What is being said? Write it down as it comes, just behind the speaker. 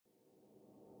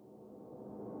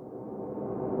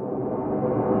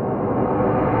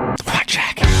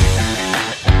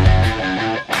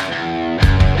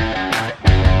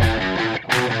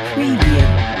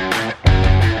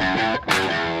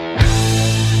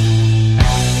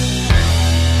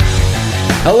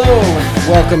Hello, and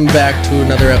welcome back to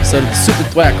another episode of the Super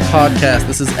Thwack Podcast.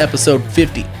 This is episode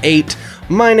 58.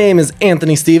 My name is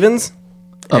Anthony Stevens.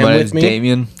 And my name is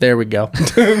Damien. There we go.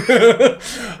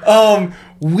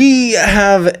 We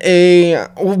have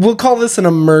we'll call this an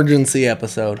emergency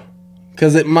episode.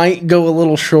 Because it might go a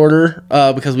little shorter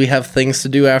because we have things to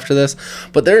do after this.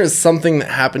 But there is something that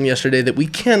happened yesterday that we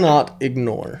cannot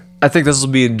ignore. I think this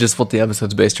will be just what the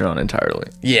episode's based around entirely.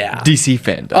 Yeah. DC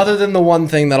fandom. Other than the one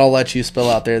thing that I'll let you spill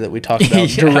out there that we talked about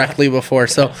directly before.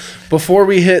 So before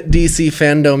we hit DC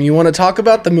fandom, you want to talk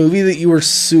about the movie that you were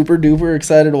super duper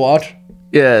excited to watch?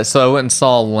 Yeah, so I went and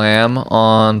saw Lamb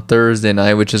on Thursday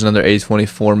night, which is another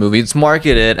A24 movie. It's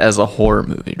marketed as a horror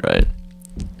movie, right?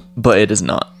 But it is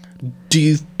not.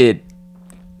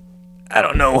 I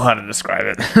don't know how to describe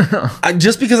it.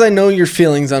 Just because I know your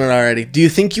feelings on it already, do you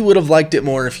think you would have liked it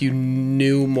more if you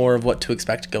knew more of what to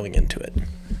expect going into it?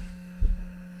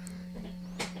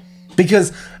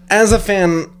 Because as a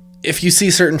fan, if you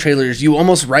see certain trailers, you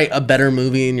almost write a better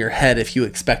movie in your head if you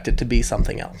expect it to be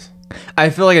something else. I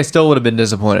feel like I still would have been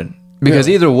disappointed. Because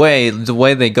either way, the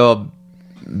way they go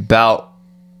about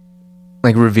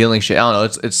like revealing shit, I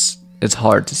don't know, it's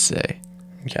hard to say.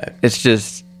 Okay. It's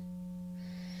just...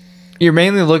 You're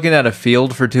mainly looking at a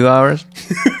field for 2 hours.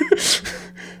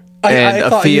 And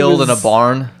a field and a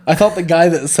barn. I thought the guy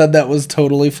that said that was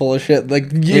totally full of shit.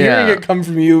 Like, hearing it come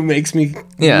from you makes me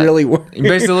really worried. You're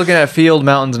basically looking at a field,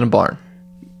 mountains, and a barn.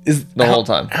 Whole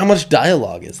time. How much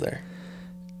dialogue is there?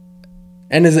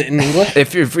 And is it in English?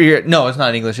 No, it's not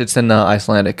in English. It's in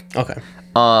Icelandic. Okay.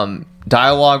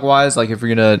 Dialogue-wise, like if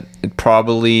you're gonna...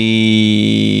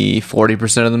 Probably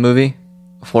 40% of the movie.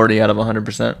 40 out of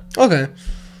 100%. Okay.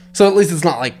 So at least it's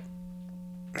not like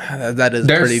that is.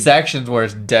 There's sections where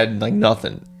it's dead, like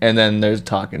nothing, and then there's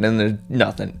talking, and there's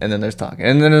nothing, and then there's talking,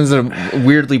 and then there's a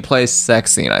weirdly placed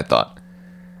sex scene. I thought.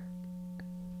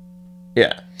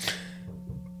 Yeah.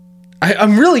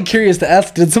 I'm really curious to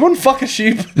ask. Did someone fuck a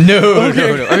sheep? No.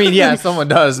 I mean, yeah, someone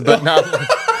does, but not.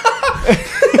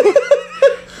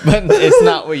 But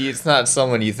it's not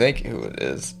someone you think who it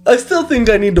is. I still think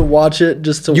I need to watch it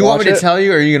just to. You want me to tell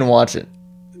you, or are you gonna watch it?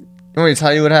 You want me to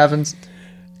tell you what happens?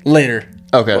 Later.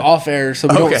 Okay. Off air, so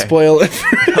we don't spoil it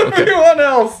for everyone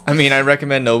else. I mean, I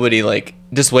recommend nobody,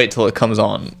 just wait till it comes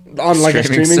on like a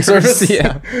streaming service.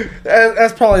 Yeah.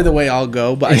 That's probably the way I'll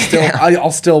go, but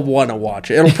I'll still want to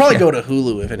watch it. It'll probably go to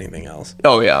Hulu if anything else.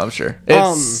 Oh, yeah, I'm sure.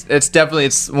 It's definitely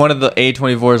one of the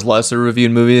A24's lesser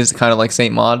reviewed movies, kind of like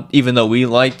Saint Maud, even though we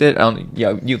liked it. I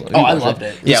loved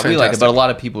it. Yeah, we liked it, but a lot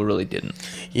of people really didn't.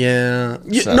 Yeah.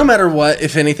 No matter what,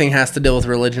 if anything has to deal with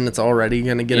religion, it's already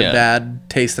going to get a bad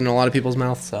taste in a lot of people's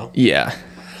mouth. So yeah.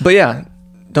 But yeah,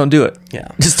 don't do it. Yeah.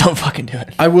 Just don't fucking do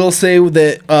it. I will say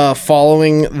that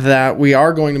following that, we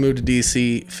are going to move to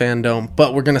DC fandom,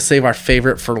 but we're going to save our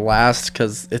favorite for last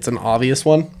because it's an obvious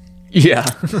one. Yeah.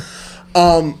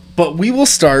 But we will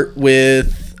start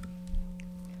with...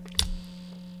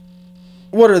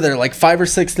 What are there, like 5 or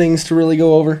 6 things to really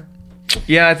go over?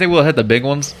 Yeah, I think we'll hit the big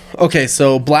ones. Okay,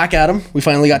 so Black Adam, we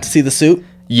finally got to see the suit.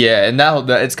 Yeah, and now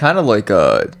that it's kind of like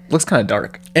looks kind of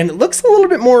dark, and it looks a little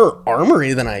bit more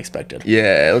armory than I expected.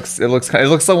 Yeah, it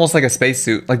looks almost like a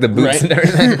spacesuit, like the boots and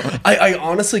everything. I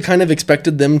honestly kind of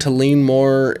expected them to lean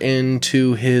more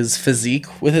into his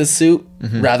physique with his suit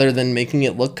rather than making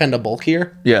it look kind of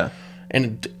bulkier. Yeah,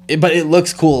 but it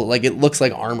looks cool. Like it looks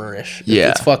like armor-ish.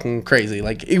 Yeah, it's fucking crazy.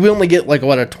 Like we only get like a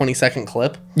 20-second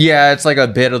clip. Yeah, it's like a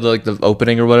bit of the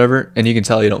opening or whatever, and you can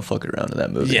tell you don't fuck around in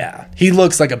that movie. Yeah, he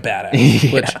looks like a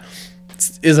badass, which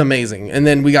is amazing. And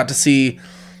then we got to see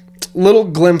little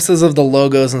glimpses of the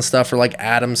logos and stuff for like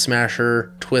Atom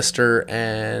Smasher, Twister,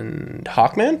 and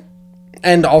Hawkman,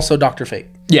 and also Dr. Fate.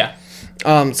 Yeah.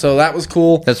 So that was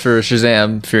cool. That's for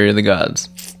Shazam: Fury of the Gods.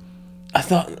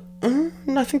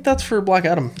 I think that's for Black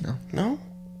Adam. No?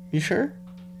 You sure?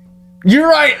 You're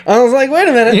right. I was like, wait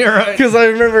a minute. You're right. Because I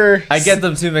remember... I get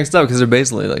them too mixed up because they're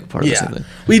basically like part of the same thing.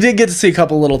 We did get to see a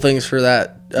couple little things for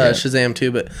that Shazam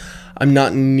too, but I'm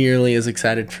not nearly as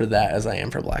excited for that as I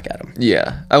am for Black Adam.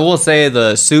 Yeah. I will say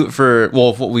the suit for...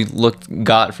 Well, what we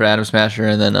got for Atom Smasher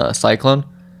and then Cyclone.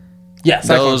 Yeah,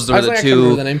 Cyclone. Those were the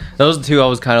two... Those are the two I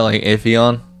was kind of like iffy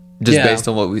on. Just based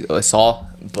on what I saw.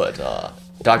 But...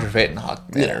 Dr. Fate and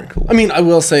Hawkman are cool. I mean, I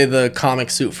will say the comic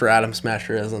suit for Atom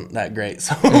Smasher isn't that great,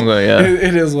 so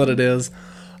it is what it is.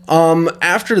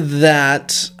 After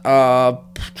that, want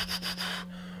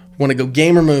to go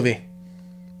game or movie?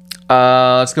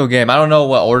 Let's go game. I don't know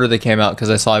what order they came out because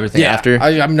I saw everything after.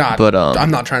 I'm not. But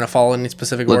I'm not trying to follow any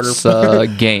specific let's order.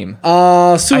 game.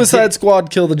 Suicide Squad: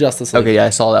 Kill the Justice League. Okay, yeah, I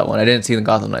saw that one. I didn't see the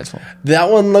Gotham Knights one. That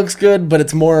one looks good, but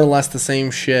it's more or less the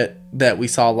same shit that we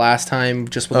saw last time,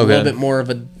 just with a little bit more of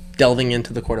a delving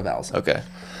into the Court of Owls. Okay.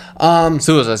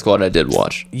 Suicide Squad I did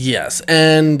watch. Yes,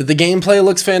 and the gameplay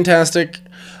looks fantastic.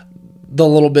 The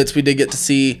little bits we did get to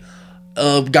see,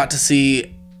 got to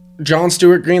see Jon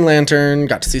Stewart, Green Lantern,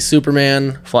 got to see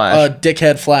Superman, Flash,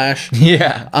 dickhead Flash,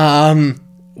 yeah,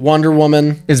 Wonder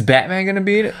Woman. Is Batman gonna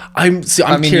be it? I'm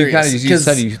curious. You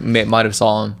said you might have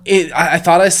saw him. I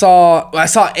thought I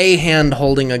saw a hand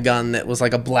holding a gun that was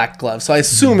like a black glove, so I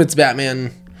assume it's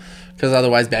Batman, because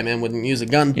otherwise Batman wouldn't use a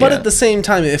gun. But at the same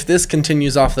time, if this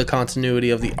continues off the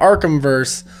continuity of the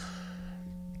Arkhamverse,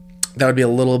 that would be a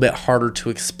little bit harder to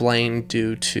explain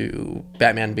due to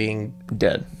Batman being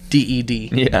dead. DED.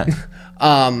 Yeah.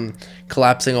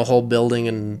 Collapsing a whole building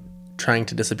and trying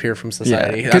to disappear from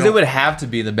society. Because it would have to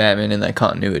be the Batman in that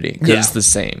continuity, because it's the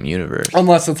same universe.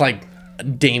 Unless it's like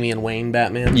Damian Wayne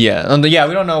Batman. Yeah. We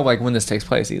don't know like when this takes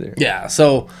place either. Yeah,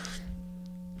 so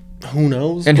who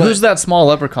knows? And who's that small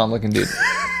leprechaun looking dude?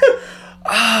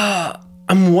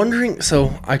 I'm wondering,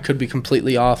 so I could be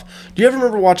completely off. Do you ever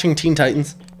remember watching Teen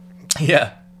Titans?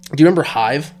 Yeah. Do you remember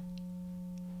Hive?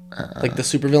 Like the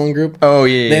supervillain group? Oh,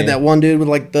 yeah. They had that one dude with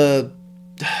like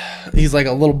he's like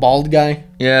a little bald guy.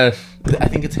 Yeah. I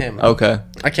think it's him. Okay.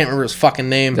 I can't remember his fucking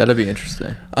name. That'd be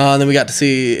interesting. Then we got to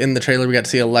see, in the trailer, we got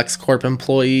to see a LexCorp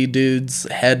employee dude's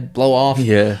head blow off.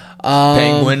 Yeah.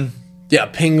 Penguin. Yeah,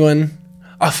 Penguin.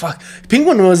 Oh, fuck.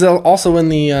 Penguin was also in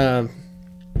the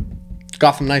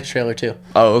Gotham Knights trailer, too.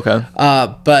 Oh, okay.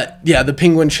 But, yeah, the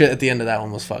Penguin shit at the end of that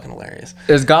one was fucking hilarious.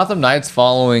 Is Gotham Knights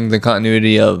following the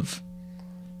continuity of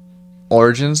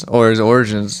Origins, or is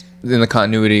Origins in the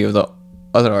continuity of the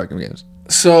other Arkham games?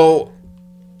 So,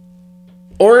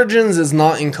 Origins is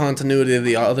not in continuity of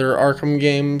the other Arkham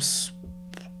games.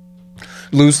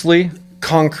 Loosely?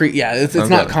 Concrete, yeah, it's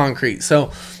not concrete.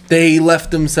 So, they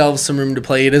left themselves some room to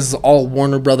play. It is all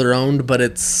Warner Brother owned, but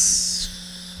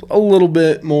it's a little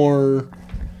bit more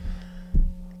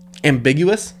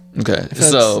ambiguous. Okay,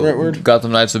 so the right word.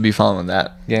 Gotham Knights would be following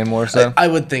that game more so? I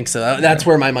would think so. That's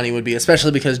where my money would be,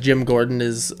 especially because Jim Gordon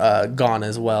is gone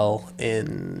as well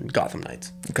in Gotham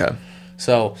Knights. Okay.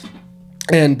 So,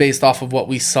 and based off of what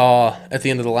we saw at the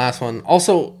end of the last one,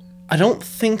 also, I don't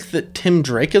think that Tim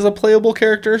Drake is a playable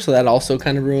character, so that also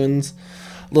kind of ruins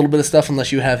a little bit of stuff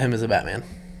unless you have him as a Batman.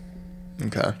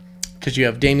 Okay. Because you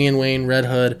have Damian Wayne, Red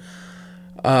Hood,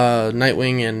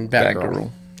 Nightwing, and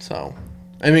Batgirl. So,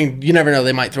 I mean, you never know.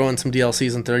 They might throw in some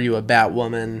DLCs and throw you a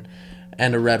Batwoman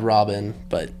and a Red Robin,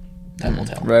 but time will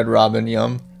tell. Red Robin,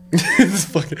 yum.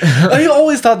 I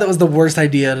always thought that was the worst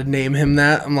idea to name him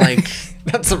that. I'm like...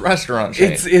 That's a restaurant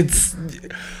chain.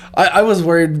 I was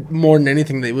worried more than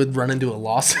anything they would run into a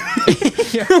lawsuit.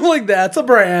 I'm like, that's a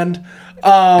brand.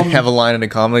 Have a line in a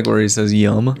comic where he says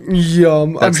yum.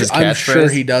 Yum. That's his catchphrase. I'm sure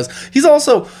he does. He's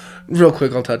also... Real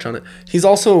quick, I'll touch on it. He's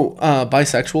also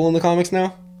bisexual in the comics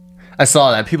now. I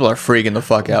saw that. People are freaking the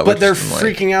fuck out. But they're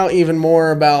freaking out even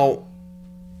more about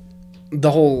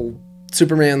the whole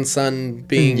Superman's son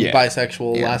being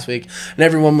bisexual last week. And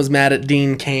everyone was mad at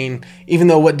Dean Cain, even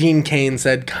though what Dean Cain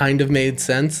said kind of made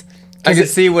sense. I could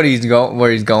see where he's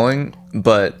going,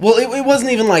 but... Well, it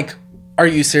wasn't even like, are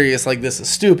you serious? Like, this is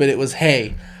stupid. It was,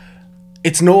 hey,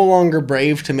 it's no longer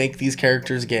brave to make these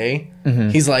characters gay. Mm-hmm.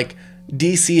 He's like,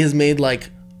 DC has made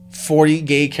like 40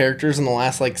 gay characters in the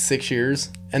last like 6 years.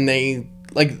 And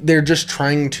they're just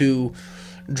trying to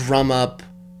drum up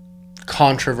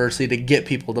controversy to get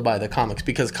people to buy the comics,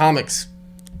 because comics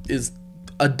is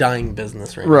a dying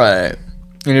business right now. Right.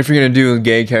 And if you're going to do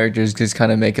gay characters, just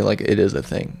kind of make it like it is a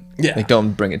thing. Yeah. Like,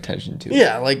 don't bring attention to it.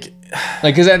 Yeah, like...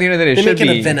 because at the end of the day, it should be... They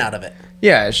make an event out of it.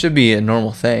 Yeah, it should be a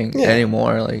normal thing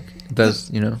anymore. Like, that's,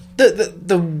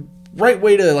 The right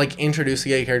way to, like, introduce a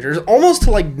gay character is almost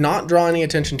to, like, not draw any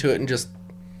attention to it and just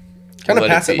kind of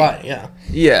pass it by. Yeah.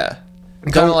 Yeah.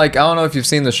 Kind of like, I don't know if you've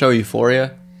seen the show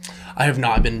Euphoria. I have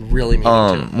not been really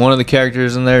meaning to. One of the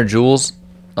characters in there, Jules,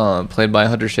 played by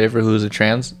Hunter Schafer, who is a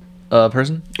trans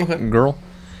person, girl.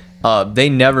 They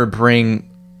never bring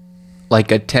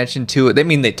like attention to it.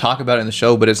 They talk about it in the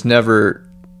show, but it's never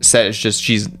said. It's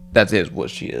just that is what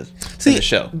she is in the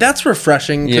show. That's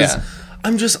refreshing. Yeah,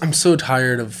 I'm so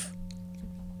tired of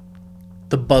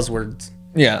the buzzwords.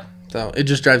 Yeah. So it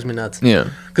just drives me nuts. Yeah.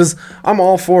 Because I'm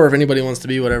all for, if anybody wants to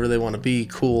be whatever they want to be,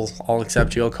 cool. I'll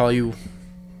accept you. I'll call you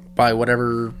by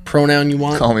whatever pronoun you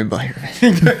want. Call Me by Your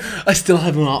Name. I still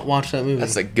have not watched that movie.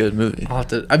 That's a good movie.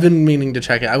 I've been meaning to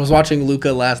check it. I was watching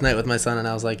Luca last night with my son, and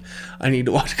I was like, I need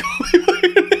to watch Call Me by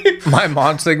Your Name. My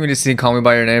mom took me to see Call Me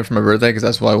by Your Name for my birthday because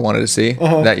that's what I wanted to see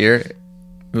that year.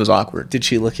 It was awkward. Did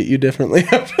she look at you differently?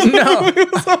 No.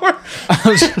 I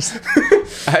was just.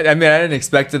 I mean, I didn't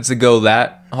expect it to go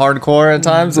that hardcore at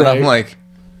times, and I'm like,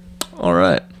 all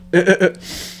right.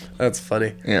 That's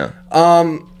funny. Yeah.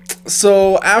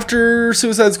 So after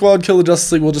Suicide Squad, Kill the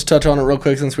Justice League, we'll just touch on it real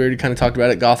quick since we already kind of talked about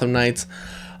it. Gotham Knights.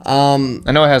 I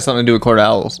know it has something to do with Court of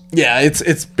Owls. Yeah,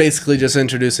 it's basically just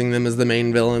introducing them as the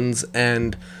main villains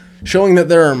and showing that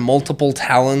there are multiple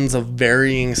Talons of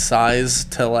varying size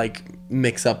to like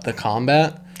mix up the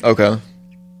combat. Okay.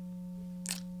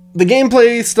 The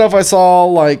gameplay stuff I saw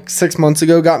like 6 months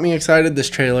ago got me excited.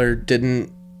 This trailer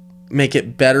didn't make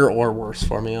it better or worse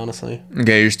for me, honestly.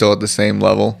 Okay, you're still at the same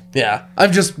level. Yeah, I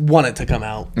just want it to come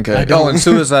out. Okay. Oh, and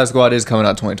Suicide Squad is coming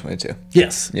out 2022.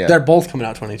 Yes. Yeah. They're both coming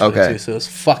out 2022, okay. So it's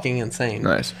fucking insane.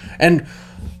 Nice. And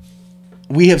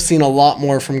we have seen a lot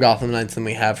more from Gotham Knights than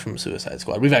we have from Suicide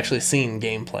Squad. We've actually seen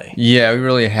gameplay. Yeah, we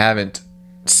really haven't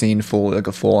seen a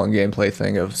full-on gameplay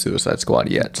thing of Suicide Squad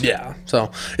yet. Yeah,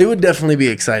 so it would definitely be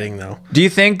exciting though. Do you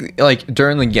think like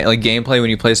during the gameplay when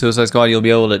you play Suicide Squad you'll be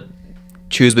able to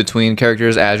choose between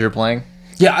characters as you're playing?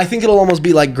 Yeah, I think it'll almost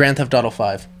be like Grand Theft Auto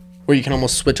 5 where you can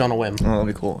almost switch on a whim. Oh, that'd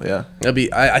be cool. Yeah.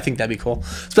 I think that'd be cool.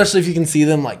 Especially if you can see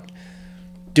them like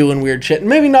doing weird shit.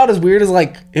 Maybe not as weird as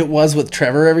like it was with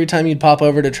Trevor every time you'd pop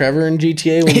over to Trevor in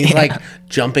GTA when he's like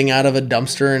jumping out of a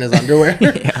dumpster in his underwear.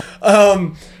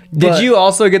 Did you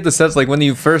also get the sense, like, when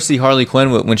you first see Harley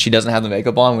Quinn when she doesn't have the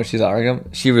makeup on, when she's Arkham,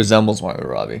 she resembles Margot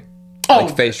Robbie? Oh,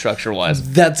 like, face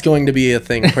structure-wise. That's going to be a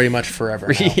thing pretty much forever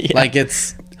now. Yeah. Like,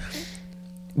 it's...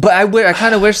 But I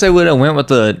kind of wish they would have went with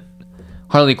the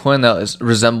Harley Quinn that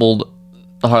resembled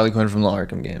the Harley Quinn from the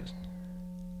Arkham games.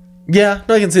 Yeah,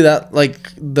 no, I can see that.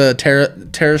 Like, the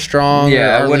Tara Strong...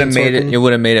 Yeah, it would have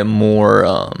made it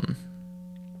more...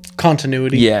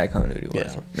 continuity. Yeah,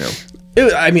 continuity-wise.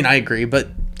 Yeah. I mean, I agree, but...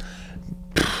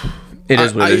 It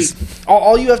is what it is.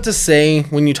 All you have to say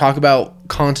when you talk about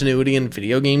continuity in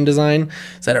video game design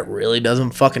is that it really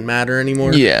doesn't fucking matter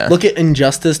anymore. Yeah. Look at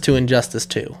Injustice to Injustice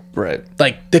 2. Right.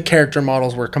 Like, the character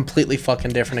models were completely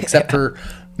fucking different, except for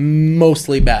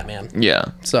mostly Batman. Yeah.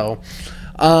 So,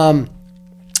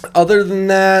 other than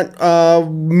that,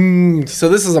 so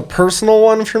this is a personal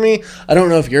one for me. I don't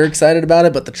know if you're excited about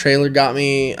it, but the trailer got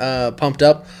me pumped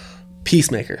up.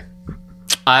 Peacemaker.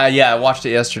 Yeah, I watched it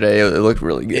yesterday. It looked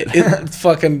really good. It's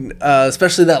fucking,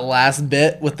 especially that last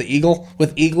bit with the eagle,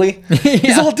 with Eagly. Yeah.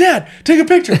 He's all, Dad, take a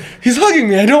picture. He's hugging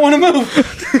me. I don't want to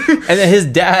move. And then his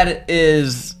dad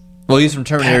is, well, he's from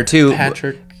Terminator 2.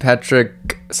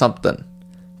 Patrick something.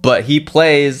 But he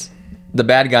plays the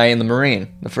bad guy in the Marine,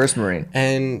 the first Marine.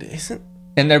 And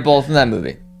they're both in that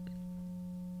movie.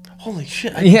 Holy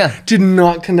shit. I did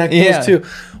not connect those two.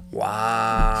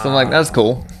 Wow. So I'm like, that's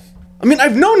cool. I mean,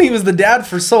 I've known he was the dad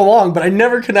for so long, but I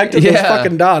never connected those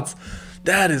fucking dots.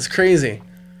 That is crazy.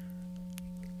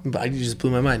 But you just blew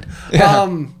my mind. Yeah.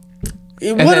 And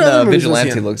then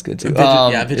Vigilante looks good too.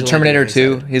 Vigilante. Terminator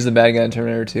 2. He's the bad guy in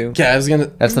Terminator 2. Yeah, I was gonna...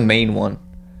 That's the main one.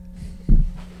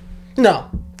 No.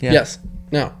 Yeah. Yes.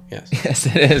 No. Yes. Yes,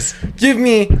 it is. Give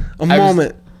me a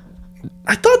moment.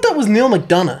 I thought that was Neil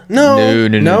McDonough.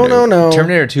 No.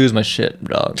 Terminator 2 is my shit,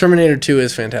 dog. Terminator 2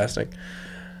 is fantastic.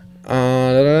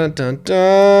 But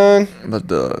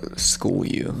the school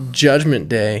you. Judgment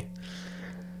Day.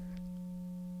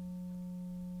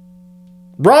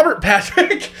 Robert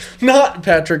Patrick, not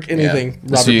Patrick anything.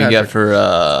 Yeah. Robert you Patrick. Get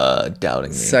for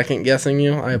doubting me. Second guessing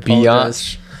you. I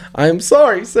apologize. I'm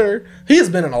sorry, sir. He has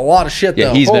been in a lot of shit though.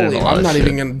 Yeah, he's been in a lot of shit. I'm not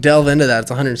even gonna delve into that.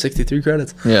 It's 163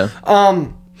 credits. Yeah.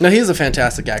 No, he's a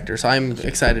fantastic actor, so I'm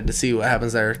excited to see what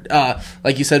happens there.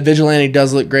 Like you said, Vigilante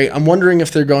does look great. I'm wondering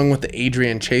if they're going with the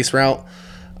Adrian Chase route,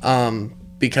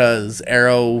 because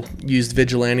Arrow used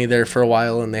Vigilante there for a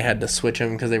while, and they had to switch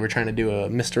him because they were trying to do a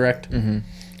misdirect. Mm-hmm.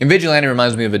 And Vigilante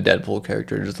reminds me of a Deadpool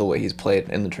character, just the way he's played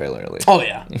in the trailer, at least. Oh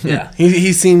yeah, yeah.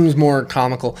 He seems more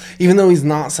comical, even though he's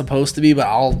not supposed to be. But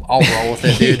I'll roll with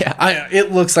it, dude. Yeah.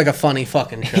 It looks like a funny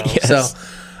fucking show. Yes. So.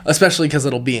 Especially because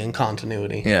it'll be in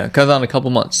continuity. Yeah, it comes out in a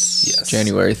couple months. Yes.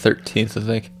 January 13th, I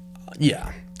think.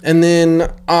 Yeah. And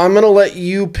then I'm going to let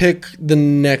you pick the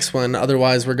next one.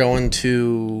 Otherwise, we're going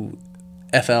to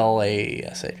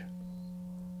FLASH.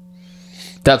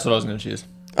 That's what I was going to choose.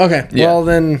 Okay. Yeah. Well,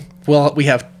 then, we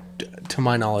have, to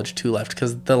my knowledge, 2 left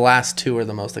because the last 2 are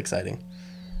the most exciting.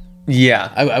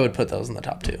 Yeah. I would put those in the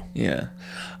top 2. Yeah.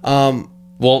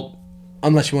 Well...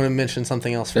 Unless you want to mention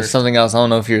something else first. There's something else. I don't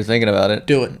know if you're thinking about it.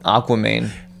 Do it. Aquaman.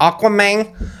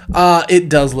 Aquaman, it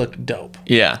does look dope.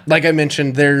 Yeah. Like I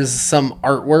mentioned, there's some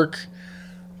artwork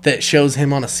that shows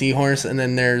him on a seahorse, and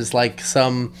then there's like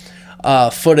some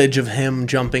footage of him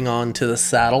jumping onto the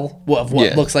saddle of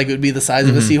what looks like it would be the size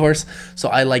of a seahorse. So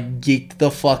I like geeked the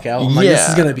fuck out. I'm like, this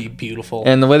is gonna be beautiful.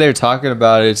 And the way they're talking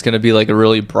about it, it's gonna be like a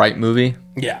really bright movie.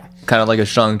 Yeah. Kind of like a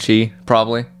Shang-Chi,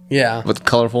 probably. Yeah. With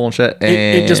colorful and shit.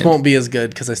 And it just won't be as good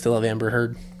because I still have Amber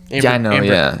Heard. I know,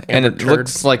 and it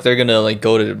looks like they're gonna like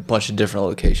go to a bunch of different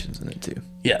locations in it too.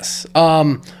 Yes.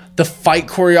 The fight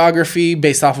choreography,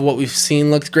 based off of what we've seen,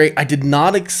 looks great. I did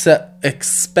not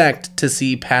expect to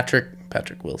see Patrick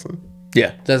Wilson.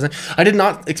 Yeah. I did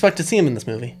not expect to see him in this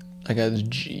movie. I got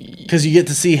G. Because you get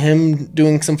to see him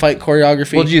doing some fight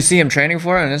choreography. Well, did you see him training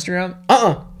for it on Instagram?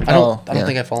 I don't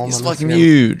think I follow him He's on fucking Instagram.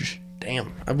 huge.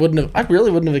 Damn. I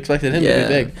really wouldn't have expected him to be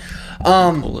big.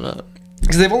 Pull it up.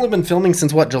 Because they've only been filming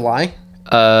since what, July?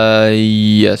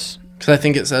 Yes. Because I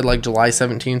think it said like July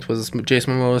 17th was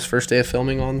Jason Momoa's first day of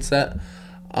filming on set.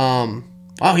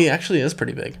 He actually is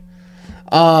pretty big.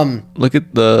 Look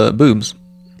at the boobs.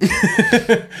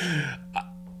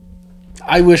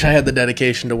 I wish I had the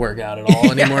dedication to work out at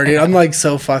all anymore, dude. I'm like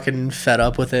so fucking fed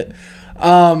up with it.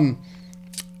 But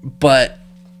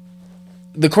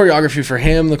the choreography for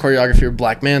him, the choreography of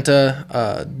Black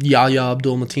Manta, Yahya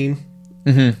Abdul-Mateen,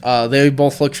 they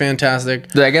both look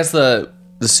fantastic. I guess the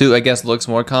suit looks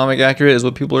more comic accurate is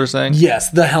what people are saying. Yes,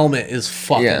 the helmet is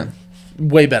fucking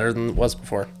way better than it was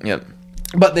before. Yep.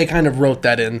 But they kind of wrote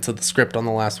that into the script on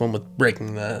the last one with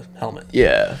breaking the helmet.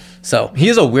 Yeah. So he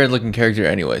is a weird looking character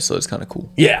anyway, so it's kind of cool.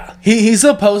 Yeah. He's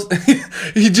supposed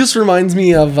he just reminds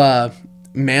me of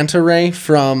Manta Ray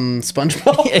from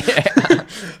SpongeBob.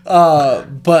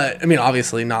 But I mean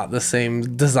obviously not the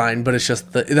same design, but it's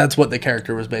just that's what the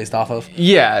character was based off of.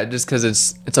 Yeah, just cuz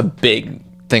it's a big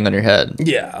thing on your head.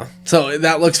 Yeah. So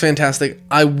that looks fantastic.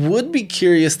 I would be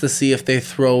curious to see if they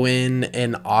throw in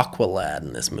an Aqualad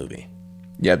in this movie.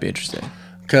 Yeah, it'd be interesting.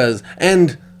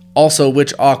 And also,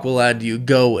 which Aqualad do you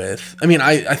go with? I mean,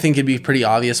 I think it'd be pretty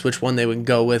obvious which one they would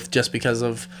go with just because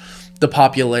of the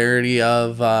popularity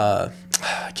of, I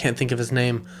can't think of his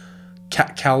name,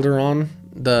 Calderon,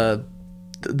 the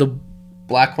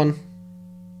black one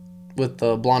with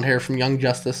the blonde hair from Young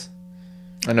Justice.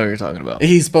 I know what you're talking about.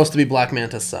 He's supposed to be Black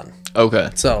Manta's son. Okay.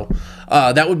 So,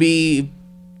 that would be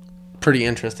pretty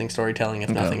interesting storytelling, if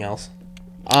nothing else.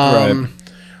 Right.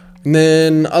 And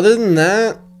then, other than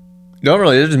that...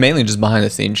 Normally, it's mainly just behind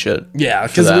the scenes shit. Yeah,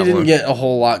 because we didn't get a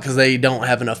whole lot, because they don't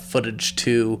have enough footage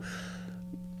to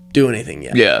do anything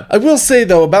yet. Yeah. I will say,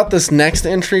 though, about this next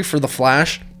entry for The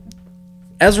Flash,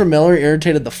 Ezra Miller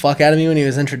irritated the fuck out of me when he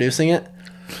was introducing it.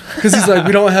 Because he's like,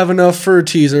 we don't have enough for a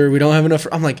teaser, we don't have enough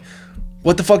for... I'm like...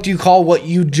 What the fuck do you call what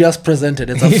you just presented?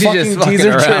 It's a fucking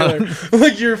teaser trailer.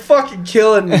 Like, you're fucking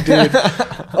killing me, dude.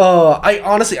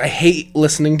 I hate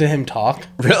listening to him talk.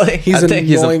 Really? He's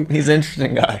annoying. He's an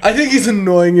interesting guy. I think he's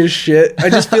annoying as shit.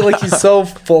 I just feel like he's so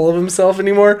full of himself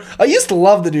anymore. I used to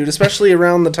love the dude, especially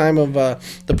around the time of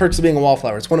The Perks of Being a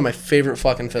Wallflower. It's one of my favorite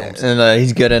fucking films. And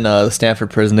he's good in the Stanford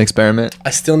Prison Experiment.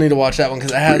 I still need to watch that one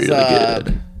because it has... Really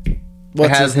good.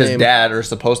 What's it has his name? Dad, or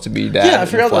supposed to be dad. Yeah, I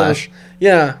forgot Flash.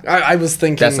 I was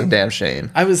thinking... That's a damn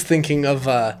shame. I was thinking of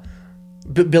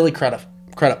Billy Crudup.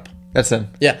 That's him.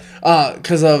 Yeah,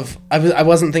 because I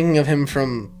wasn't thinking of him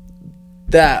from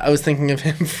that. I was thinking of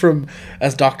him from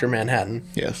as Dr. Manhattan.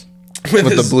 Yes.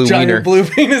 With the blue giant wiener. blue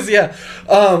penis, yeah.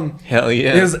 Hell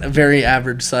yeah. His very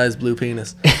average sized blue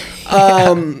penis.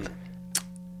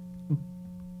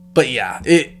 But yeah,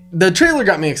 the trailer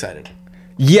got me excited.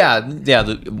 Yeah.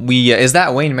 Is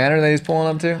that Wayne Manor that he's pulling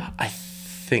up to? I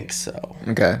think so.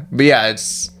 Okay, but yeah,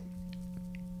 it's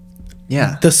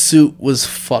the suit was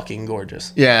fucking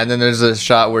gorgeous. Yeah, and then there's a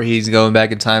shot where he's going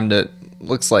back in time to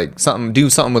looks like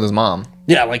do something with his mom.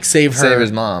 Yeah, like save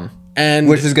his mom, and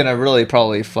which is gonna really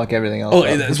probly fuck everything else. Oh,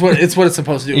 it's what it's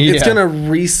supposed to do. Yeah. It's gonna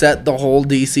reset the whole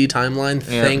DC timeline.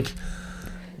 Thank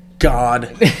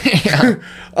God.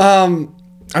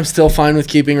 I'm still fine with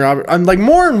keeping Robert. I'm like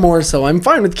more and more so. I'm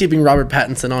fine with keeping Robert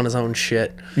Pattinson on his own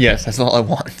shit. Yes, that's all I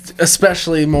want.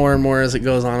 Especially more and more as it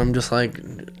goes on. I'm just like,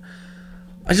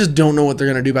 I just don't know what they're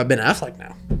gonna do about Ben Affleck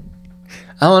now.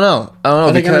 I don't know.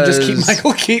 Are they gonna just keep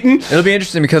Michael Keaton? It'll be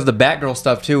interesting because the Batgirl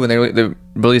stuff too. When they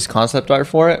released concept art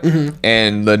for it,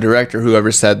 and the director,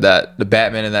 whoever said that the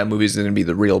Batman in that movie is gonna be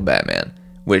the real Batman.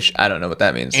 Which I don't know what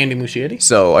that means. Andy Muschietti?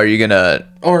 So are you gonna...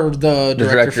 Or the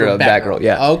director of Batgirl.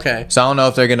 Yeah. Oh, okay. So I don't know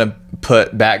if they're gonna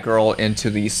put Batgirl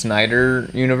into the Snyder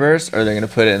universe or they're gonna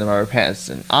put it in the Robert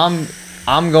Pattinson.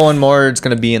 I'm going more it's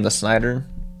gonna be in the Snyder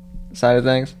side of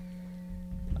things.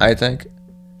 I think.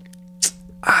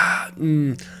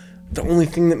 The only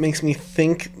thing that makes me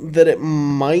think that it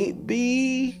might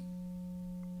be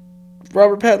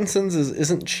Robert Pattinson's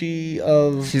isn't she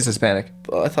of... She's Hispanic.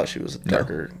 I thought she was a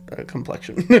darker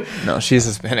complexion. No, she's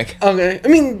Hispanic. Okay. I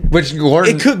mean... Which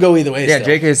Gordon... It could go either way. Yeah, still.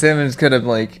 J.K. Simmons could have,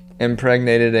 like,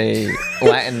 impregnated a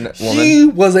Latin woman. He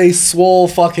was a swole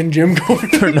fucking Jim Gordon.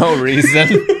 For no reason.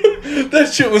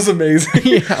 That shit was amazing.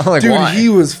 Yeah, like, dude, why? he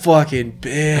was fucking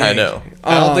big. I know.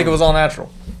 I don't think it was all natural.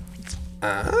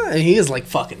 He is like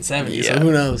fucking 70, so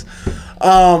who knows?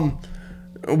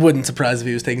 Wouldn't surprise if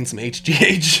he was taking some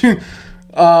HGH.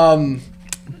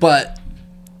 But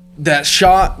that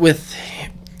shot with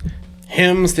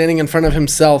him standing in front of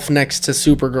himself next to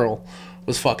Supergirl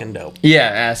was fucking dope. Yeah,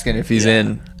 asking if he's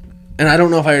in. And I don't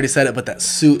know if I already said it, but that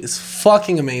suit is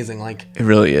fucking amazing. Like, It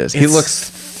really is. He looks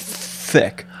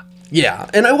thick. yeah,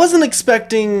 and I wasn't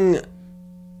expecting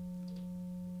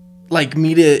like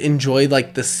me to enjoy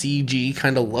like the CG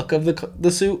kind of look of the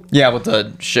suit. Yeah, with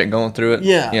the shit going through it.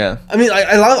 Yeah, Yeah. I mean,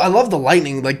 I love the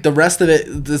lightning. Like the rest of it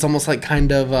is almost like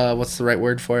kind of what's the right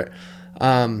word for it?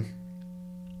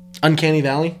 Uncanny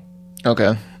Valley.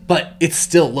 Okay. But it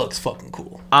still looks fucking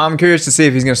cool. I'm curious to see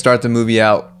if he's going to start the movie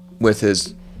out with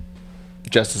his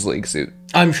Justice League suit.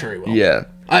 I'm sure he will. Yeah.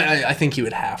 I think he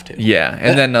would have to. Yeah.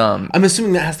 And then I'm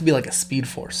assuming that has to be like a Speed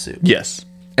Force suit. yes.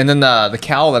 And then the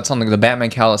cowl that's on the Batman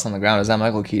cowl that's on the ground, is that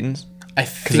Michael Keaton's? I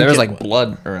think Because there was like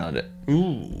blood around it.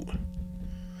 Ooh.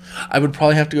 I would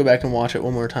probably have to go back and watch it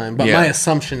one more time, but my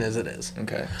assumption is it is.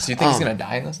 Okay. So you think he's going to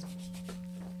die in this?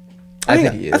 I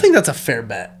think he is. I think that's a fair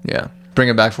bet. Yeah. Bring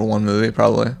it back for one movie,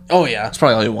 probably. Oh yeah. That's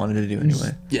probably all he wanted to do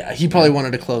anyway. Yeah, he probably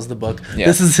wanted to close the book. Yeah.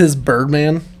 This is his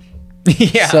Birdman.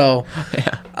 Yeah. So,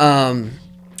 yeah.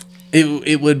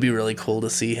 it would be really cool to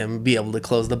see him be able to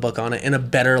close the book on it in a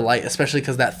better light, especially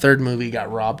because that third movie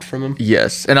got robbed from him.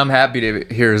 Yes, and I'm happy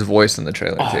to hear his voice in the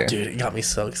trailer Oh, too. dude, it got me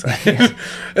so excited.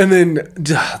 And then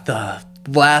the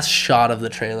last shot of the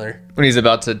trailer. When he's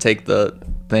about to take the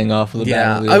thing off of the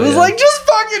Yeah, Batmobile, I was like, just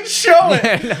fucking show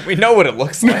it. we know what it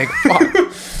looks like.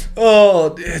 Fuck.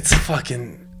 Oh, it's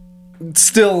fucking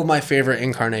still my favorite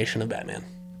incarnation of Batman.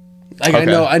 Like,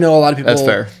 Okay. I know a lot of people That's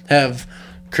fair. have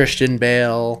Christian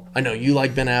Bale. I know you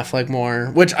like Ben Affleck more,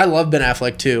 which I love Ben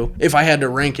Affleck too. If I had to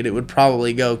rank it, it would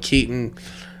probably go Keaton,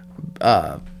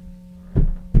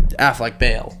 Affleck,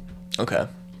 Bale, Okay.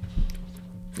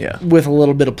 Yeah. with a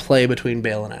little bit of play between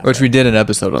Bale and Affleck. Which we did an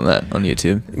episode on that on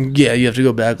YouTube. Yeah, you have to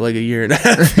go back like a year and a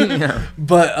half.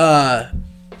 But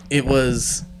it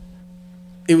was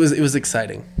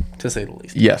exciting to say the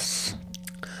least. Yes.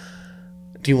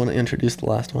 Do you want to introduce the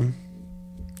last one?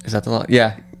 Is that the lot?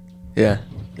 Yeah. Yeah.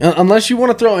 Unless you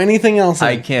want to throw anything else in.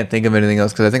 I can't think of anything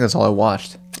else because I think that's all I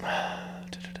watched.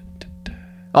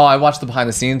 Oh, I watched the behind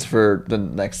the scenes for the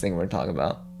next thing we're talking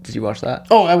about. Did you watch that?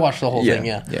 Oh, I watched the whole Yeah, thing,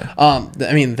 yeah. yeah.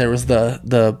 I mean, there was the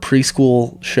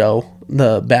preschool show,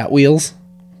 the Bat Wheels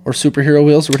or Superhero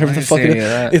Wheels or whatever the didn't fuck see it any of is.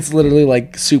 that. It's literally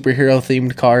like superhero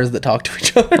themed cars that talk to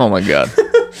each other. Oh my god.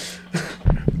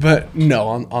 But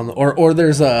no, or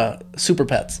there's Super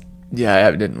Pets Yeah,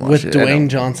 I didn't watch with it. I Dwayne don't-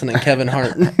 Johnson and Kevin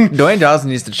Hart. Dwayne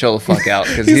Johnson needs to chill the fuck out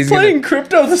because he's playing gonna,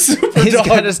 Crypto the Super he's Dog.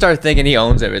 gonna start thinking he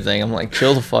owns everything. I'm like,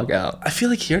 chill the fuck out. I feel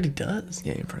like he already does.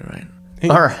 Yeah, you're pretty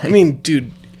right. All right. I mean,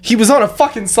 dude, he was on a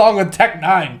fucking song with Tech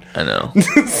Nine. I know.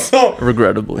 So,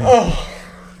 Regrettably.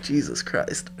 Jesus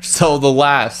Christ. So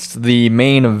the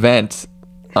main event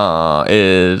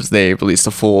is they released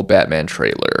a full Batman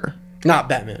trailer. Not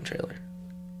Batman trailer.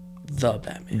 The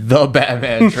Batman. The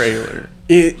Batman trailer.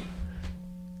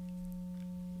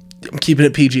 I'm keeping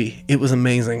it PG. It was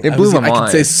amazing. It blew my I could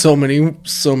mind. say so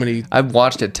many. I've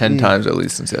watched it 10 times at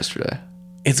least since yesterday.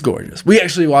 It's gorgeous. We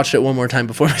actually watched it one more time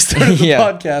before we started the Yeah.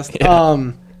 podcast.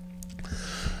 Yeah.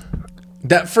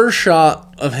 That first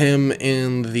shot of him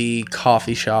in the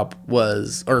coffee shop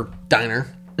or diner.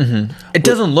 It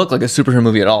doesn't look like a superhero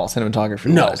movie at all, cinematography.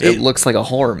 No, it it- looks like a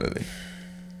horror movie.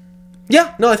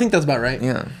 Yeah, no, I think that's about right.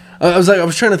 Yeah. I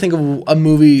was trying to think of a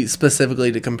movie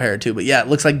specifically to compare it to, but yeah, it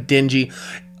looks like dingy.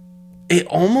 It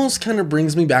almost kind of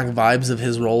brings me back vibes of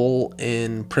his role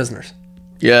in Prisoners.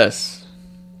 Yes.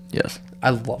 Yes.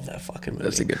 I love that fucking movie.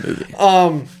 That's a good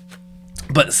movie.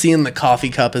 But seeing the coffee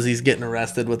cup as he's getting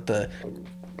arrested with the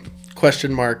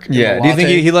question mark. in Yeah. the Do you think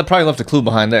latte. he probably left a clue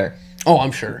behind there? Oh,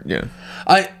 I'm sure. Yeah.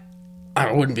 I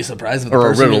wouldn't be surprised if the Or a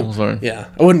person riddle, sorry. Yeah,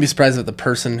 I wouldn't be surprised if the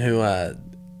person who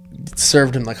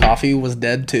served him the coffee was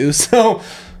dead too. So,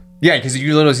 Yeah, because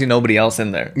you literally see nobody else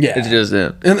in there. Yeah. It's just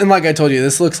it. and like I told you,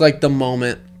 this looks like the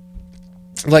moment.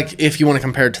 Like if you want to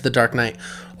compare it to The Dark Knight,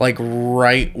 like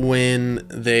right when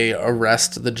they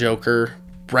arrest the Joker,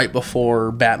 right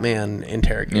before Batman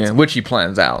interrogates. Yeah, which he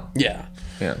plans out. Yeah.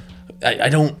 Yeah. I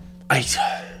don't.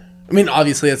 I mean,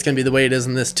 obviously that's going to be the way it is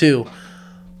in this too.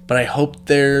 But I hope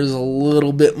there's a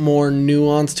little bit more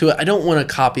nuance to it. I don't want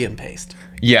to copy and paste.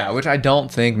 Yeah, which I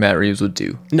don't think Matt Reeves would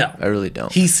do. No. I really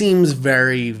don't. He seems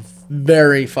very,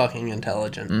 very fucking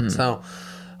intelligent. Mm-hmm. So,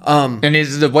 and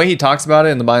the way he talks about it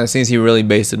in the behind the scenes, he really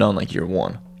based it on like year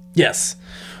one. yes.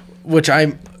 Which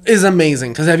is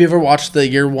amazing. Because have you ever watched the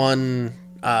year one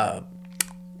The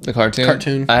cartoon?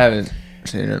 Cartoon. I haven't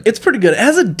seen it. It's pretty good. It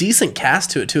has a decent cast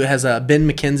to it, too. It has Ben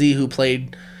McKenzie, who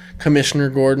played Commissioner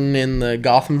Gordon in the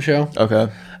Gotham show.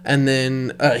 Okay. And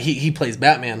then he plays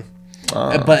Batman.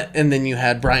 And then you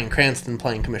had Bryan Cranston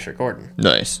playing Commissioner Gordon.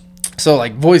 Nice. So,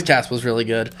 like, voice cast was really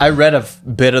good. I read a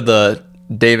bit of the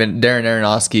Darren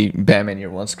Aronofsky Batman Year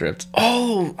One script.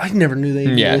 Oh, I never knew they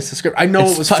Yeah. released the script. I know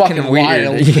It's it was fucking weird.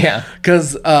 wild. Yeah.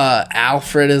 Because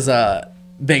Alfred is a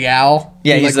Big Al.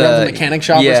 Yeah, he, he's like, runs a mechanic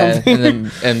shop or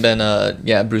something. and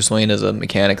then Bruce Wayne is a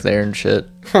mechanic there and shit.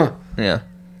 Huh. Yeah.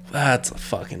 That's a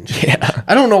fucking change. Yeah.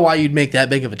 I don't know why you'd make that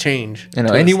big of a change. You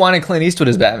know, and he wanted Clint Eastwood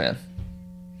as Batman.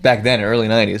 Back then, early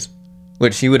 90s.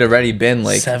 Which he would have already been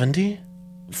like 70?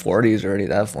 40s already at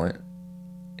that point.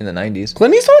 In the 90s.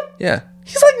 Clint Eastwood? Yeah.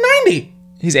 He's like 90.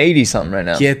 He's 80 something right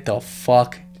now. Get the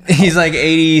fuck. He's like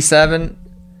 87.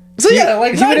 So yeah,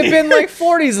 like He would 90. have been like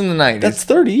 40s in the 90s. That's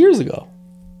 30 years ago.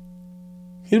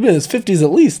 He'd have been in his 50s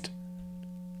at least.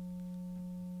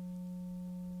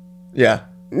 Yeah.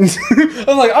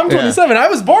 I'm like, I'm 27. I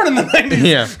was born in the 90s.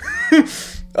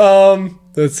 Yeah.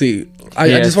 Let's see. I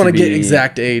He has just want to to get be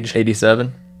exact age.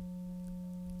 87.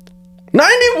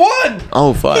 91!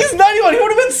 Oh, fuck. He's 91. He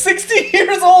would have been 60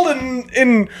 years old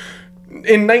in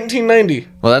 1990.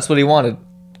 Well, that's what he wanted.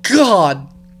 God.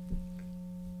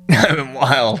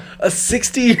 Wild. A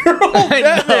 60-year-old I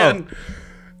know. Batman.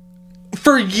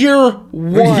 For year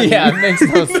one. Yeah, it makes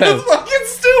no sense. That's fucking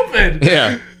stupid.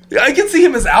 Yeah. I can see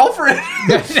him as Alfred.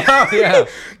 No, yeah.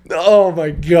 Oh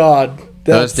my god.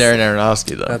 That's Darren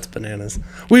Aronofsky, though. That's bananas.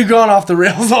 We've gone off the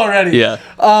rails already. Yeah.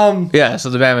 Yeah, so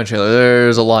the Batman trailer,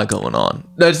 there's a lot going on.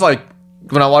 It's like,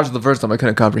 when I watched it the first time, I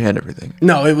couldn't comprehend everything.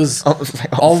 No, it was I was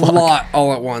like, a oh, fuck. lot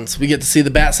all at once. We get to see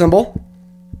the bat symbol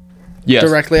Yes.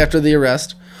 directly after the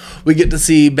arrest. We get to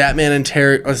see Batman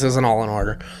this isn't all in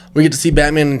order. We get to see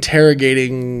Batman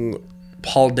interrogating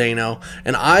Paul Dano.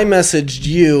 And I messaged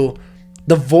you,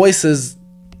 the voice is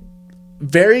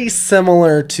very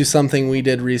similar to something we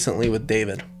did recently with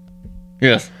David.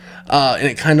 Yes. And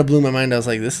it kind of blew my mind. I was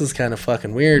like, this is kind of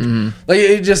fucking weird. Like,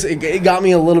 it got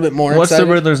me a little bit more What's excited.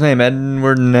 the Riddler's name?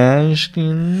 Edward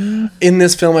Nashkin? In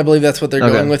this film, I believe that's what they're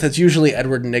Okay. going with. It's usually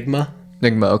Edward Nigma,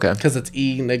 Nigma, okay. because it's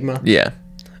Enigma. Yeah.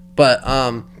 But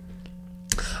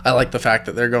I like the fact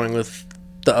that they're going with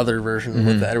the other version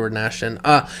with the Edward Nashton.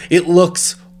 It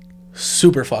looks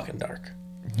super fucking dark.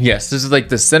 Yes, this is like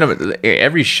the cinema.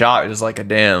 Every shot is like a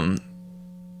damn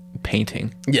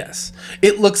painting. Yes.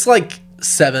 It looks like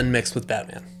Seven mixed with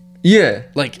Batman. Yeah.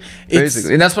 Like, it's...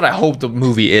 Basically. And that's what I hope the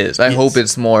movie is. I Yes. hope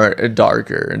it's more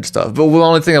darker and stuff. But the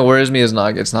only thing that worries me is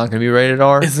it's not going to be rated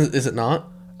R. Is it not?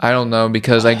 I don't know,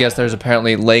 because I guess there's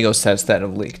apparently Lego sets that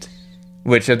have leaked.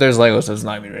 Which, if there's Lego sets, it's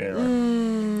not going to be rated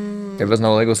R. If there's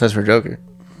no Lego sets for Joker.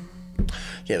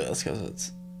 Yeah, but that's because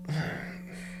it's...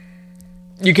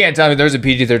 You can't tell me there's a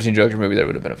PG-13 Joker movie that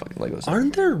would have been a fucking Lego set.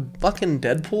 Aren't there fucking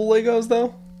Deadpool Legos,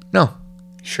 though? No.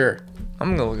 Sure.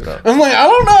 I'm going to look it up. I'm like, I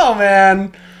don't know,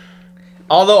 man.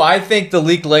 Although I think the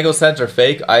leaked Lego sets are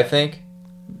fake, I think.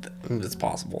 It's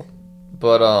possible.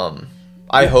 But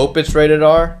I hope it's rated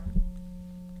R.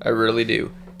 I really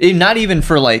do. Not even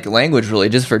for like language, really,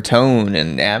 just for tone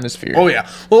and atmosphere. Oh, yeah.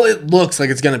 Well, it looks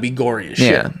like it's going to be gory as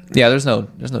shit. yeah, yeah. There's no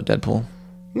Deadpool.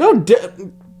 No,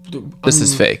 This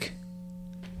is fake.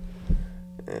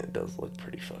 it does look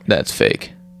pretty fucking... That's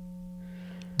fake.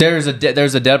 There's a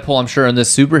Deadpool, I'm sure, in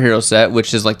this superhero set,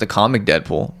 which is like the comic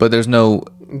Deadpool, but there's no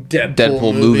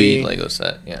Deadpool movie Lego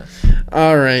set. Yeah.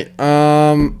 All right.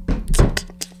 I'm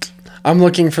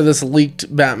looking for this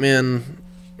leaked Batman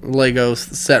Lego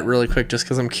set really quick just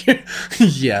because I'm curious.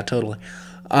 Yeah, totally.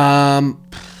 I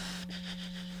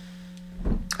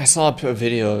saw a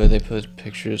video of it. They put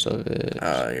pictures of it.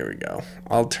 Here we go.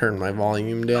 I'll turn my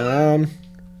volume down.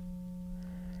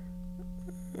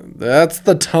 That's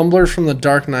the tumbler from the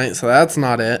Dark Knight, so that's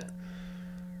not it.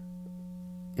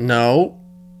 No.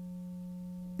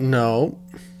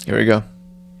 Here we go.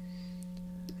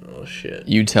 Oh, shit.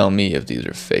 You tell me if these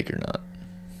are fake or not.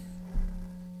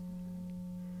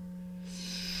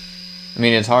 I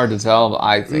mean, it's hard to tell, but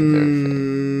I think they're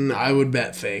fake. I would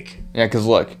bet fake. Yeah, because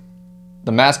look,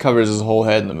 the mask covers his whole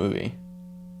head in the movie.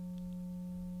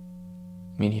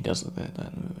 I mean, he does look like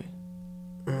that in the movie.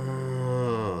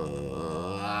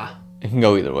 It can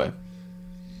go either way.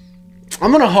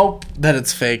 I'm gonna hope that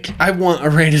it's fake. I want a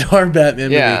rated R Batman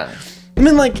movie. Yeah. I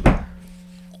mean, like,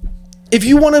 if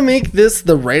you want to make this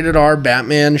the rated R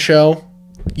Batman show,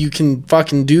 you can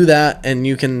fucking do that, and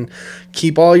you can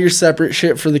keep all your separate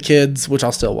shit for the kids, which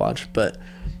I'll still watch, but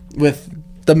with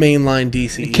the mainline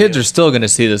DC. Kids are still going to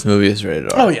see this movie as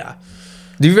rated R. Oh, yeah.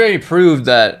 You've already proved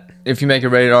that if you make it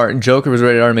rated R, and Joker was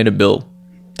rated R, made a bill.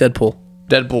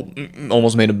 Deadpool.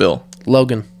 Almost made a bill.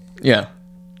 Logan. Yeah.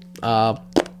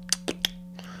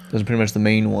 Those are pretty much the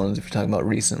main ones if you're talking about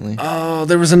recently. Oh,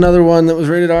 there was another one that was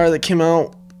rated R that came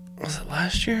out, was it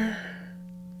last year?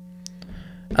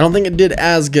 I don't think it did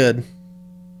as good.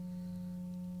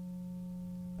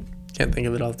 Can't think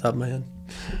of it off the top of my head.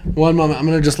 One moment, I'm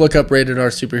going to just look up rated R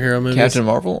superhero movies. Captain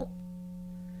Marvel?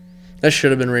 That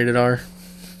should have been rated R.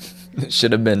 It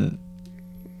should have been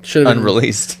Been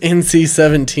unreleased.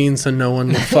 NC-17 so no one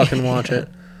would fucking watch it.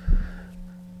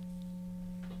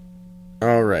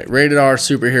 All right, rated R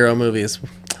superhero movies.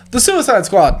 The Suicide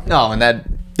Squad. No, and that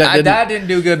didn't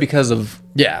do good because of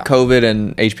COVID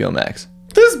and HBO Max.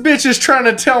 This bitch is trying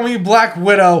to tell me Black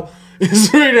Widow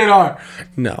is rated R.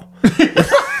 No.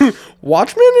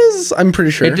 Watchmen is, I'm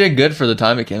pretty sure. It did good for the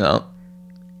time it came out.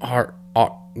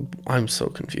 I'm so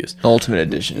confused. Ultimate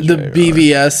Edition is the rated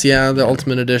BVS, the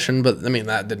Ultimate Edition, but I mean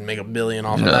that didn't make $1 billion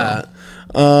off of that.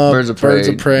 Birds of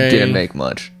Prey didn't make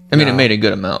much. I mean, it made a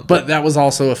good amount, but that was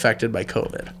also affected by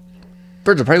COVID.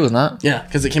 Birds of Prey was not. Yeah,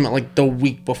 because it came out like the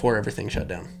week before everything shut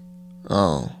down.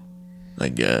 Oh, I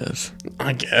guess.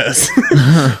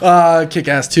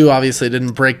 Kick-Ass 2 obviously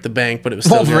didn't break the bank, but it was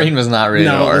still Wolverine good. was not rated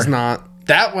R. No, it was not.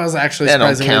 That was actually That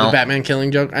don't surprisingly the count. Batman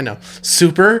killing joke. I know.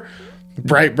 Super,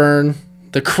 Brightburn,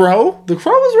 The Crow. The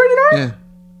Crow was rated R?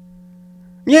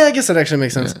 Yeah, I guess that actually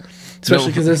makes sense. Especially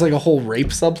because there's like a whole rape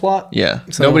subplot. Yeah.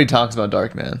 So- Nobody talks about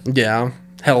Darkman. Yeah.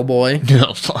 Hellboy.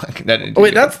 No, fuck. That didn't do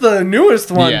Wait, good. that's the newest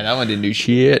one. Yeah, that one didn't do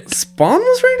shit. Spawn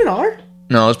was rated R?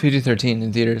 No, it was PG-13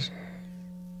 in theaters.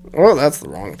 Oh, that's the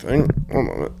wrong thing.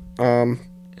 One moment.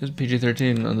 It was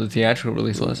PG-13 on the theatrical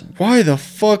release list. Why the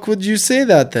fuck would you say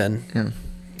that then?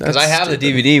 Because I have the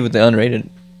DVD with the unrated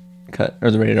cut, or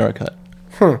the rated R cut.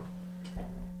 Huh.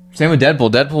 Same with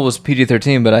Deadpool. Deadpool was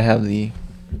PG-13, but I have the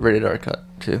rated R cut,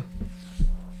 too.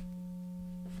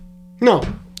 No.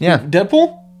 Yeah.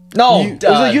 Deadpool? No, I was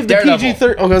like, you have the Daredevil.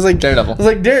 PG-13. Oh, I was like, Daredevil.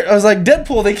 I was like,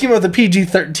 Deadpool. They came out with the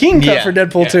PG-13 cut for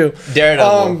Deadpool too.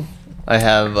 Daredevil. I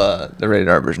have the rated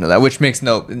R version of that, which makes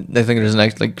I think there's an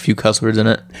extra, like, few cuss words in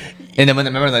it. And then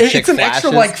remember the chick It's an flashes?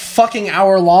 extra like fucking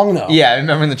hour long though. Yeah, I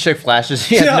remember when the chick flashes.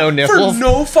 She has no nipples. For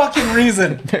no fucking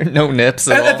reason. There are no nips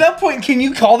at all. At that point, can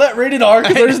you call that rated R?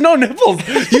 Because there's no nipples.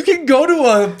 You can go to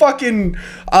a fucking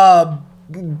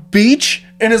beach,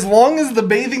 and as long as the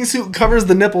bathing suit covers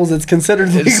the nipples, it's considered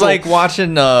legal. It's like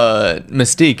watching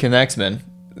Mystique in X-Men.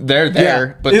 They're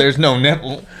there, but there's no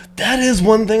nipple. That is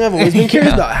one thing I've always been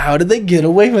curious about. How did they get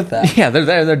away with that? Yeah, they're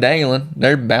there. They're dangling.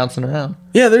 They're bouncing around.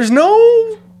 Yeah, there's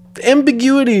no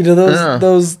ambiguity to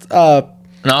those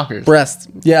Knockers. breasts.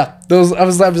 Yeah, those. I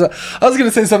was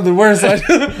gonna say something worse.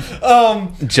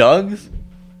 Jugs?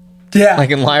 Yeah, Like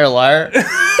in Liar Liar?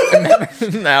 Remember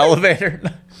in the elevator?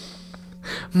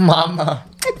 Mama.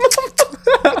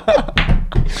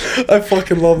 I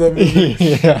fucking love that movie.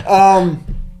 Yeah.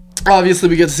 Obviously,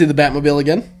 we get to see the Batmobile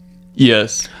again.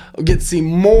 Yes. We get to see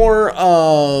more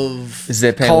of Is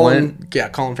it Colin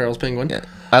Farrell's Penguin. Yeah.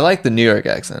 I like the New York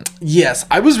accent. Yes,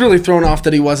 I was really thrown off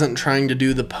that he wasn't trying to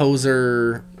do the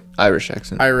poser Irish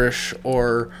accent. Irish,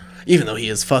 or even though he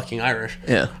is fucking Irish.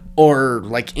 Yeah. Or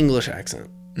like English accent,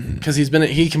 because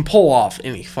he can pull off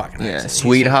any fucking accent. Yeah. He's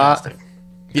Sweetheart. fantastic.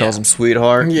 Calls him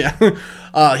sweetheart.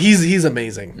 Yeah, he's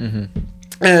amazing.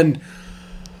 And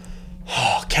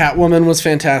Catwoman was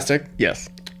fantastic. Yes.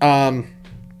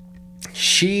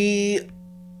 She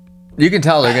You can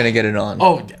tell they're gonna get it on.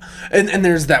 Oh, and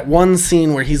there's that one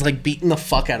scene where he's like beating the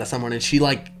fuck out of someone, and she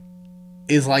like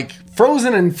is like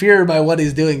frozen in fear by what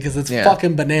he's doing because it's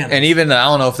fucking bananas. And even I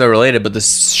don't know if they're related, but the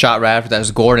shot right after that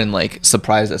is Gordon like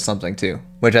surprised at something too,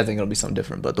 which I think it'll be something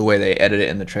different. But the way they edit it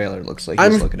in the trailer looks like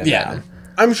he's looking at Batman.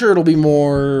 I'm sure it'll be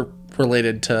more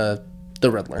related to the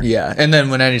Riddler. Yeah, and then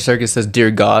when Andy Serkis says "Dear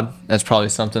God," that's probably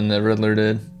something that Riddler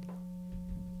did,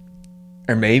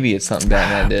 or maybe it's something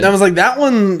Batman did. I was like, that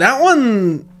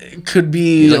one could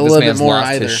be Like, a this little bit man's more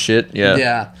lost either. his shit. Yeah.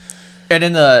 Yeah. And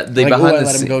in the Like, behind I the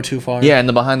let him go too far. Yeah, in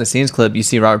the behind the scenes clip, you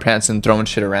see Robert Pattinson throwing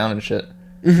shit around and shit.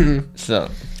 Mm-hmm. So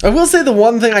I will say the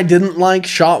one thing I didn't like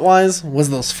shot wise was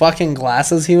those fucking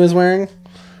glasses he was wearing.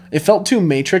 It felt too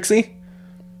Matrixy.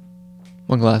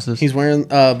 what glasses? He's wearing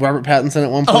Robert Pattinson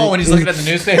at one point. Oh, when he's looking at the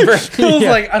newspaper. I was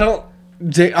like,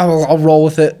 I'll roll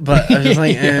with it, but I was just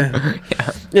like, eh.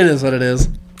 It is what it is.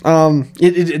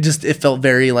 It felt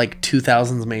very like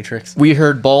 2000s Matrix. We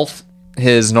heard both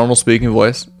his normal speaking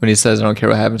voice when he says, "I don't care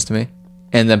what happens to me,"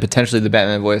 and then potentially the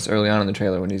Batman voice early on in the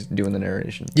trailer when he's doing the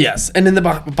narration. Yes, and in the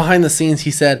behind the scenes,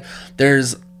 he said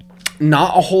there's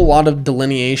not a whole lot of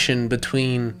delineation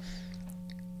between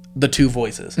the two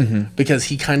voices because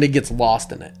he kind of gets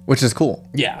lost in it, Which is cool.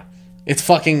 Yeah, it's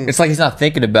fucking. It's like he's not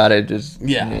thinking about it. Just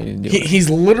He's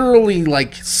literally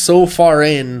like so far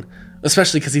in,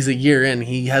 especially because he's a year in.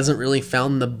 He hasn't really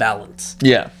found the balance.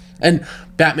 Yeah. And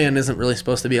Batman isn't really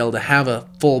supposed to be able to have a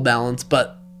full balance,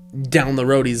 but down the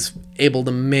road he's able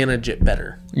to manage it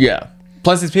better. Yeah.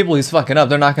 Plus, these people he's fucking up,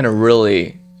 they're not going to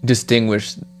really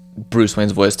distinguish Bruce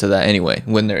Wayne's voice to that anyway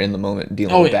when they're in the moment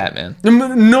dealing with Batman.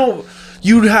 No,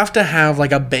 you'd have to have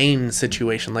like a Bane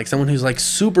situation, like someone who's like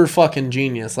super fucking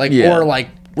genius, like or like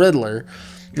Riddler.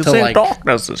 You say like,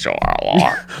 darkness is your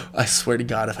ally. I swear to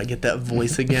God, if I get that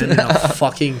voice again in a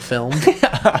fucking film,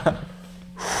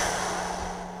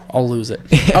 I'll lose it.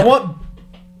 I want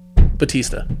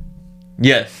Batista.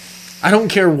 Yes. I don't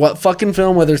care what fucking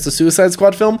film, whether it's the Suicide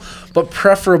Squad film, but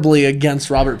preferably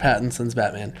against Robert Pattinson's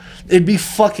Batman. It'd be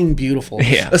fucking beautiful.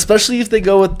 Yeah. Especially if they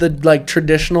go with the like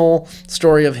traditional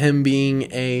story of him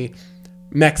being a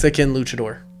Mexican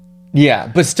luchador.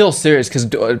 Yeah, but still serious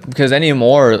because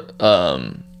anymore,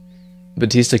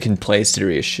 Batista can play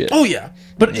serious shit. Oh yeah,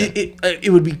 but it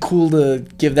would be cool to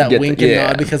give that wink and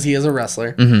nod because he is a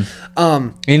wrestler.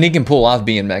 And he can pull off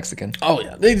being Mexican. Oh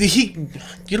yeah,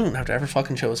 you don't have to ever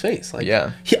fucking show his face. Like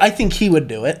I think he would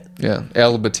do it. Yeah,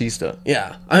 El Batista.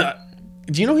 Yeah.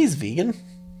 Do you know he's vegan?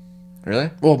 Really?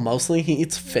 Well, mostly he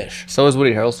eats fish. So is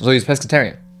Woody Harrelson. So he's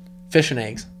pescatarian. Fish and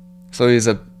eggs. So he's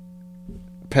a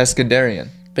pescatarian.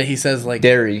 But he says like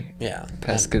dairy. Yeah.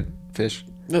 Fish.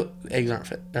 No, eggs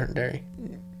aren't dairy.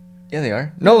 Yeah, they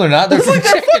are. No, they're not. They're fucking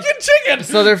chicken.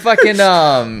 So they're fucking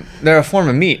they're a form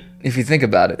of meat if you think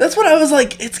about it. That's what I was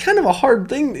like. It's kind of a hard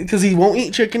thing because he won't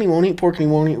eat chicken, he won't eat pork, and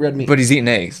he won't eat red meat. But he's eating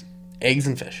eggs. Eggs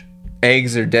and fish.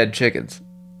 Eggs are dead chickens,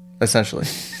 essentially.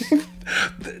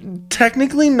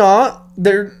 Technically not.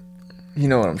 They're. You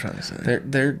know what I'm trying to say.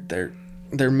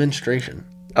 They're menstruation.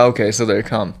 Okay, so they're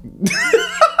cum.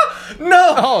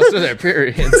 No. Oh, so they're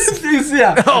periods.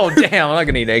 Yeah. Oh, damn. I'm not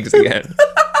going to eat eggs again.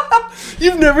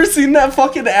 You've never seen that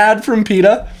fucking ad from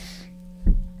PETA?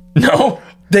 No.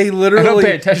 They literally... I don't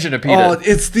pay attention to PETA. Oh,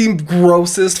 it's the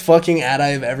grossest fucking ad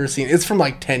I've ever seen. It's from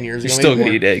like 10 years ago. You're still going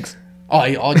to eat eggs. Oh,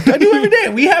 I do every day.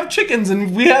 We have chickens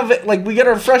and we have, like, we get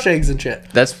our fresh eggs and shit.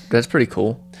 That's pretty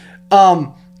cool.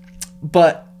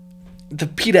 But the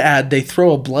PETA ad, they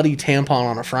throw a bloody tampon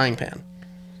on a frying pan.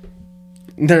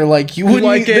 They're like, you wouldn't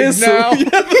like eat this now?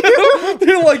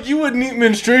 They're like, you wouldn't eat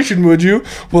menstruation, would you?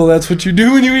 Well, that's what you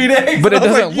do when you eat eggs. But it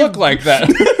doesn't look like that.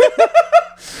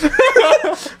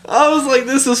 I was like,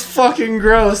 this is fucking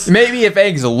gross. Maybe if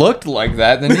eggs looked like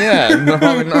that, then yeah, no,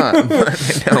 probably not. But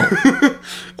they don't.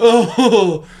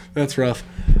 Oh, that's rough.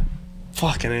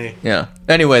 Fucking A. Yeah.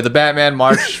 Anyway, the Batman,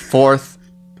 March 4th,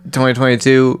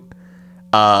 2022.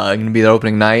 Gonna be the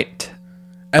opening night.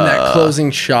 And that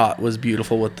closing shot was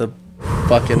beautiful with the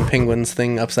fucking penguins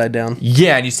thing upside down.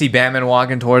 Yeah, and you see Batman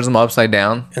walking towards them upside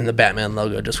down. And the Batman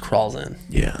logo just crawls in.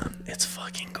 Yeah. It's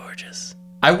fucking gorgeous.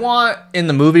 I want, in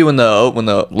the movie, when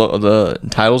the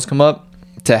titles come up,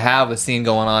 to have a scene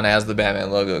going on as the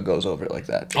Batman logo goes over it like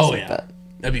that. Oh, yeah. That.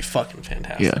 That'd be fucking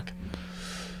fantastic.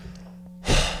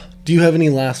 Yeah. Do you have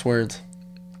any last words?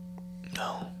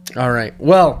 No. All right.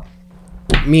 Well,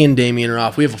 me and Damien are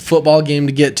off. We have a football game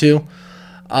to get to.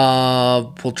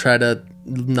 We'll try to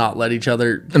not let each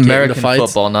other get American into fights.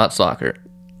 football, not soccer.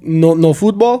 No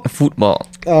football? Football.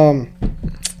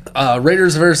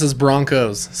 Raiders versus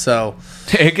Broncos. So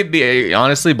it could be,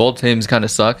 honestly, both teams kind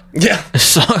of suck. yeah.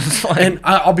 So it's like, And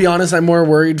I'll be honest, I'm more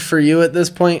worried for you at this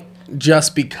point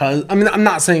just because, I mean, I'm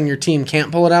not saying your team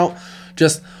can't pull it out.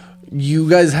 Just you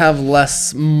guys have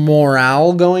less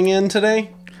morale going in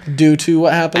today due to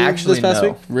what happened this past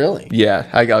week? Really? yeah,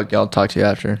 I'll talk to you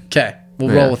after. Okay. We'll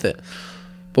roll with it.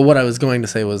 But what I was going to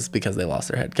say was because they lost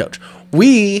their head coach.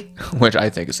 Which I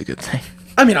think is a good thing.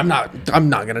 I mean, I'm not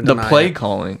going to deny The play it.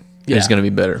 calling is going to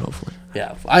be better, hopefully.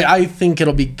 Yeah. I think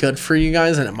it'll be good for you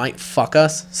guys, and it might fuck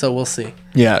us, so we'll see.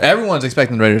 Yeah, everyone's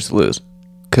expecting the Raiders to lose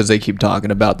because they keep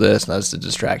talking about this, and that's a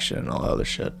distraction and all that other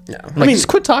shit. Yeah. I mean, just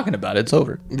quit talking about it. It's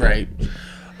over. Right.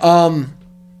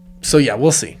 So, yeah,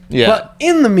 we'll see. Yeah. But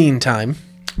in the meantime,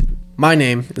 my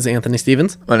name is Anthony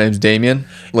Stevens. My name's Damien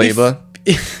Leyba.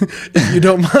 if you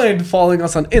don't mind following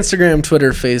us on Instagram,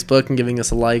 Twitter, Facebook, and giving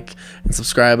us a like and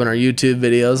subscribe on our YouTube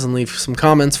videos and leave some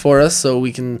comments for us so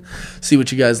we can see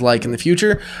what you guys like in the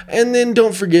future. And then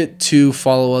don't forget to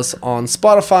follow us on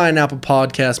Spotify and Apple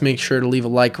Podcasts. Make sure to leave a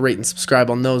like, rate, and subscribe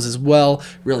on those as well. It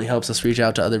really helps us reach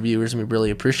out to other viewers, and we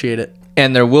really appreciate it.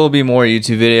 And there will be more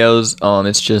YouTube videos.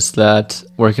 It's just that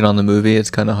working on the movie, it's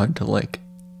kind of hard to like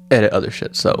edit other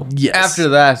shit. So yes. After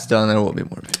that's done, there will be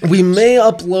more videos. We may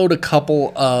upload a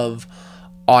couple of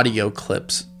audio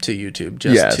clips to YouTube.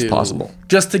 It's possible.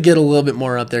 Just to get a little bit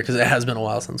more up there, because it has been a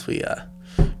while since we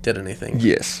did anything.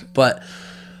 Yes. But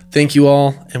thank you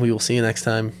all, and we will see you next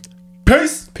time.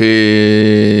 Peace.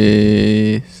 Peace.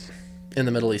 In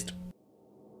the Middle East.